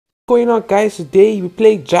going on, guys? Today we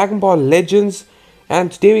play Dragon Ball Legends, and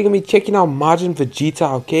today we're gonna be checking out Majin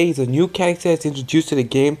Vegeta. Okay, he's a new character that's introduced to the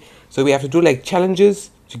game, so we have to do like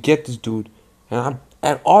challenges to get this dude. And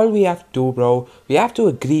all we have to do, bro, we have to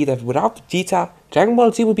agree that without Vegeta, Dragon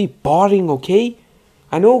Ball Z would be boring. Okay,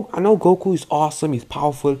 I know Goku is awesome, he's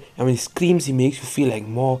powerful, and when he screams, he makes you feel like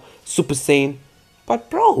more Super Saiyan. But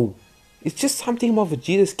bro, it's just something about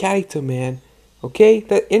Vegeta's character, man. Okay,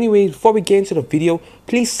 anyway, before we get into the video,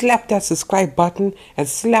 please slap that subscribe button and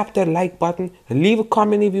slap that like button and leave a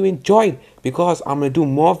comment if you enjoyed, because I'm gonna do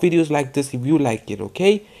more videos like this if you like it.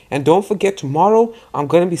 Okay, and don't forget, tomorrow I'm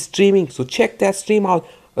gonna be streaming, so check that stream out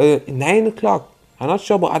 9 o'clock. I'm not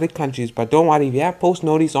sure about other countries, but don't worry, if you have post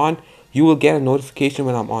notice on, you will get a notification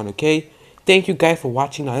when I'm on. Okay, thank you guys for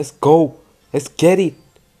watching. Now let's go, let's get it.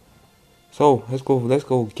 So let's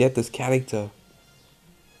go get this character.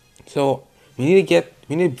 So we need to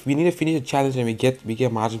finish the challenge, and we get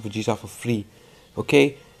Majin Vegeta for free.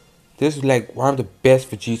 Okay? This is like one of the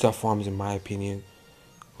best Vegeta forms in my opinion.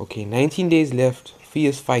 Okay, 19 days left.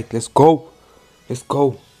 Fierce fight. Let's go. Let's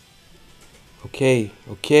go. Okay,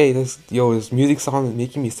 this music sound is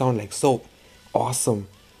making me sound like so awesome.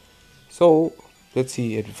 So let's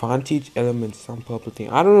see, advantage elements, some purple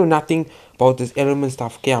thing. I don't know nothing about this element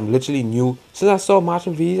stuff. Okay, I'm literally new. Since I saw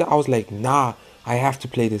Majin Vegeta, I was like, nah, I have to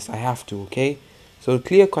play this. I have to. Okay, so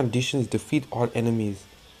clear conditions, defeat all enemies.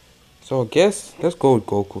 So I guess let's go with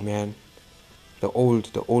Goku, man. The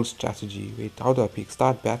old strategy. Wait, how do I pick?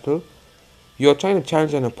 Start battle. You're trying to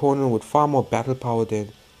challenge an opponent with far more battle power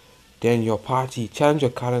than your party. Challenge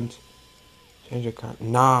your current.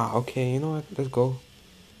 Nah, okay, you know what? Let's go.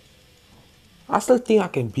 I still think I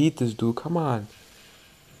can beat this dude. Come on.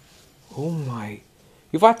 Oh my.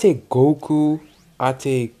 If I take Goku, I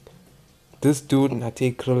take this dude, and I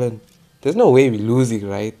take Krillin, there's no way we losing,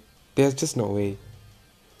 right? There's just no way.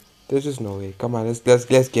 There's just no way. Come on, let's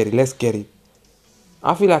get it. Let's get it.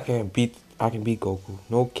 I feel like I can beat Goku.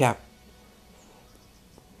 No cap.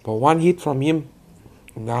 But one hit from him,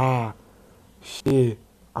 nah. Shit.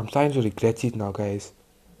 I'm starting to regret it now, guys.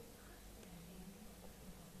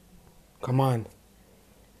 Come on.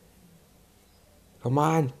 Come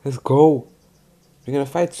on, let's go. We're gonna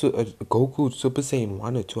fight Goku Super Saiyan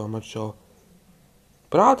 1 or 2, I'm not sure.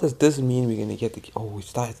 But how does this mean we're gonna get the... Oh, we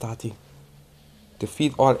starting.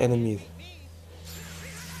 Defeat all enemies.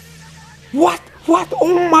 What? What?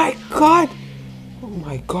 Oh my god! Oh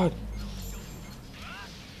my god.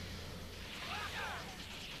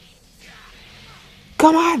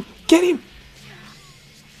 Come on! Get him!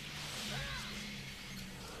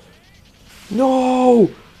 No!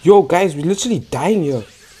 Yo, guys, we're literally dying here.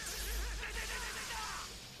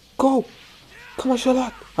 Go! Come on,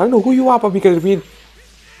 Charlotte. I don't know who you are, but we gotta win.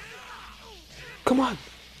 Come on!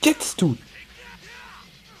 Get this dude!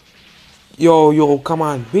 Yo, come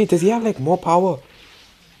on. Wait, does he have like more power?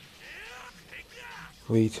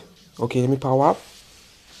 Wait. Okay, let me power up.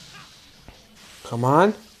 Come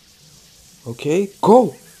on. Okay,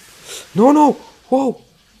 go! No! Whoa!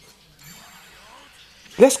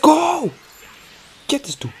 Let's go! Get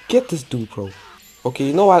this dude, bro. Okay,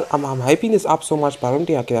 you know what? I'm hyping this up so much, but I don't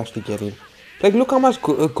think I can actually get him. Like, look how much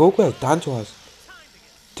Goku has done to us.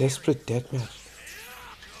 Desperate deathmatch.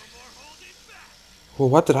 Well,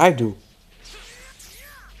 what did I do?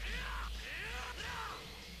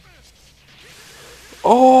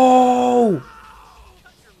 Oh!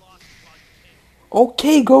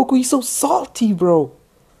 Okay, Goku, you're so salty, bro.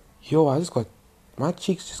 Yo, my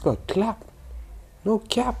cheeks just got clapped. No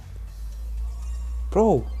cap.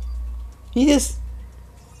 Bro, he is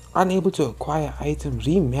unable to acquire item.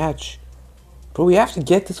 Rematch. Bro, we have to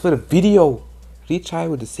get this for the video. Retry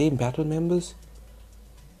with the same battle members.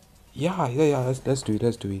 Yeah, let's do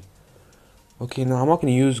it. Okay, now I'm not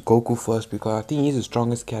gonna use Goku first because I think he's the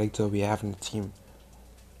strongest character we have in the team.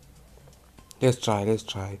 Let's try.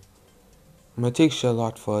 I'm gonna take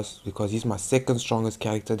Charlotte first because he's my second strongest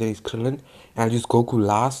character. Then he's Krillin, and I'll use Goku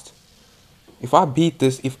last. If I beat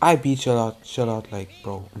Charlotte, like,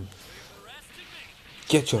 bro,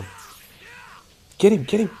 get him.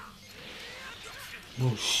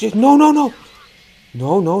 No shit, no. No.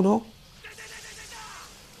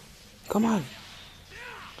 Come on.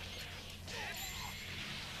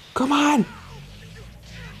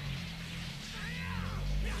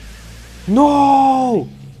 No.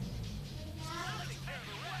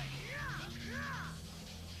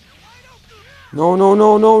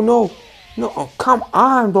 No. No, oh, come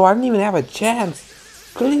on, bro. I didn't even have a chance.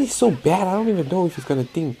 Krillin is so bad. I don't even know if he's gonna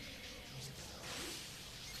think.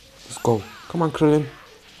 Let's go. Come on, Krillin.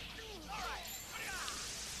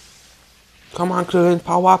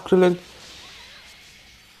 Power up, Krillin.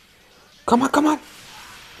 Come on, come on.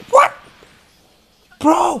 What?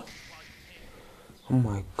 Bro! Oh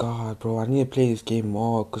my god, bro. I need to play this game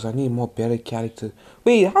more because I need more better characters.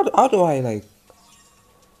 Wait, how do I, like,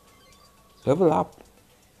 level up?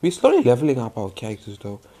 We're slowly leveling up our characters,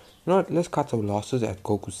 though. You know what? Let's cut some losses, as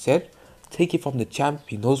Goku said. Take it from the champ.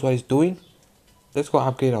 He knows what he's doing. Let's go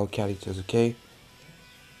upgrade our characters, okay?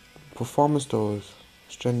 Performance stores.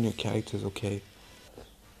 Strengthen your characters, okay?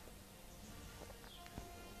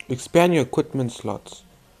 Expand your equipment slots.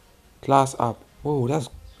 Class up. Whoa, that's...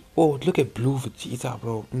 Whoa, look at Blue Vegeta,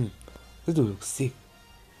 bro. This dude looks sick.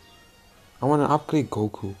 I want to upgrade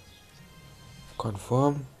Goku.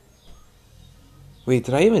 Confirm. Wait,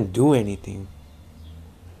 did I even do anything?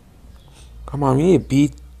 Come on, we need to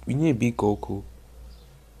beat Goku.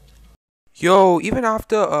 Yo, even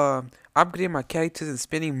after upgrading my characters and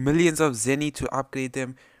spending millions of zenny to upgrade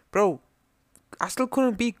them, bro, I still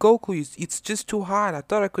couldn't beat Goku. It's just too hard. I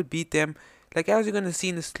thought I could beat them. Like, as you're gonna see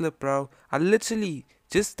in the clip, bro, I literally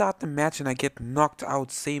just start the match and I get knocked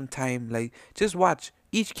out same time. Like, just watch.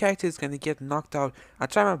 Each character is gonna get knocked out. I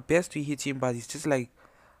try my best to hit him, but it's just like,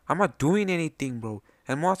 I'm not doing anything, bro.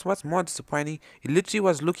 And what's more disappointing, it literally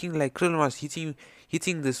was looking like Krillin was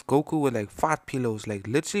hitting this Goku with like fart pillows. Like,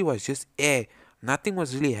 literally was just air. Nothing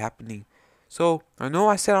was really happening. So I know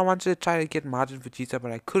I said I wanted to try to get Majin Vegeta,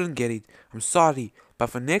 but I couldn't get it. I'm sorry. But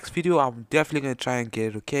for next video, I'm definitely gonna try and get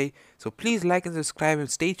it, okay? So please like and subscribe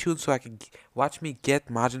and stay tuned so I can watch me get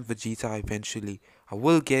Majin Vegeta eventually. I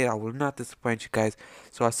will get it. I will not disappoint you guys.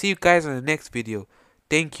 So I'll see you guys in the next video.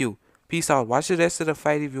 Thank you. Peace out. Watch the rest of the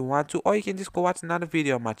fight if you want to, or you can just go watch another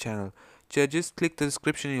video on my channel. Just click the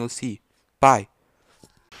description and you'll see. Bye.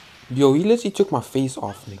 Yo, he literally took my face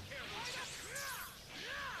off me.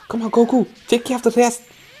 Come on, Goku. Take care of the rest.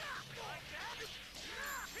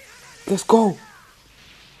 Let's go.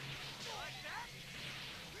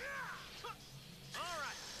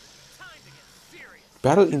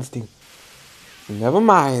 Battle instinct. Never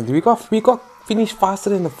mind. We got finished faster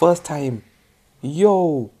than the first time.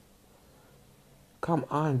 Yo. Come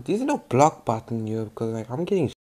on. There's no block button here because, like, I'm getting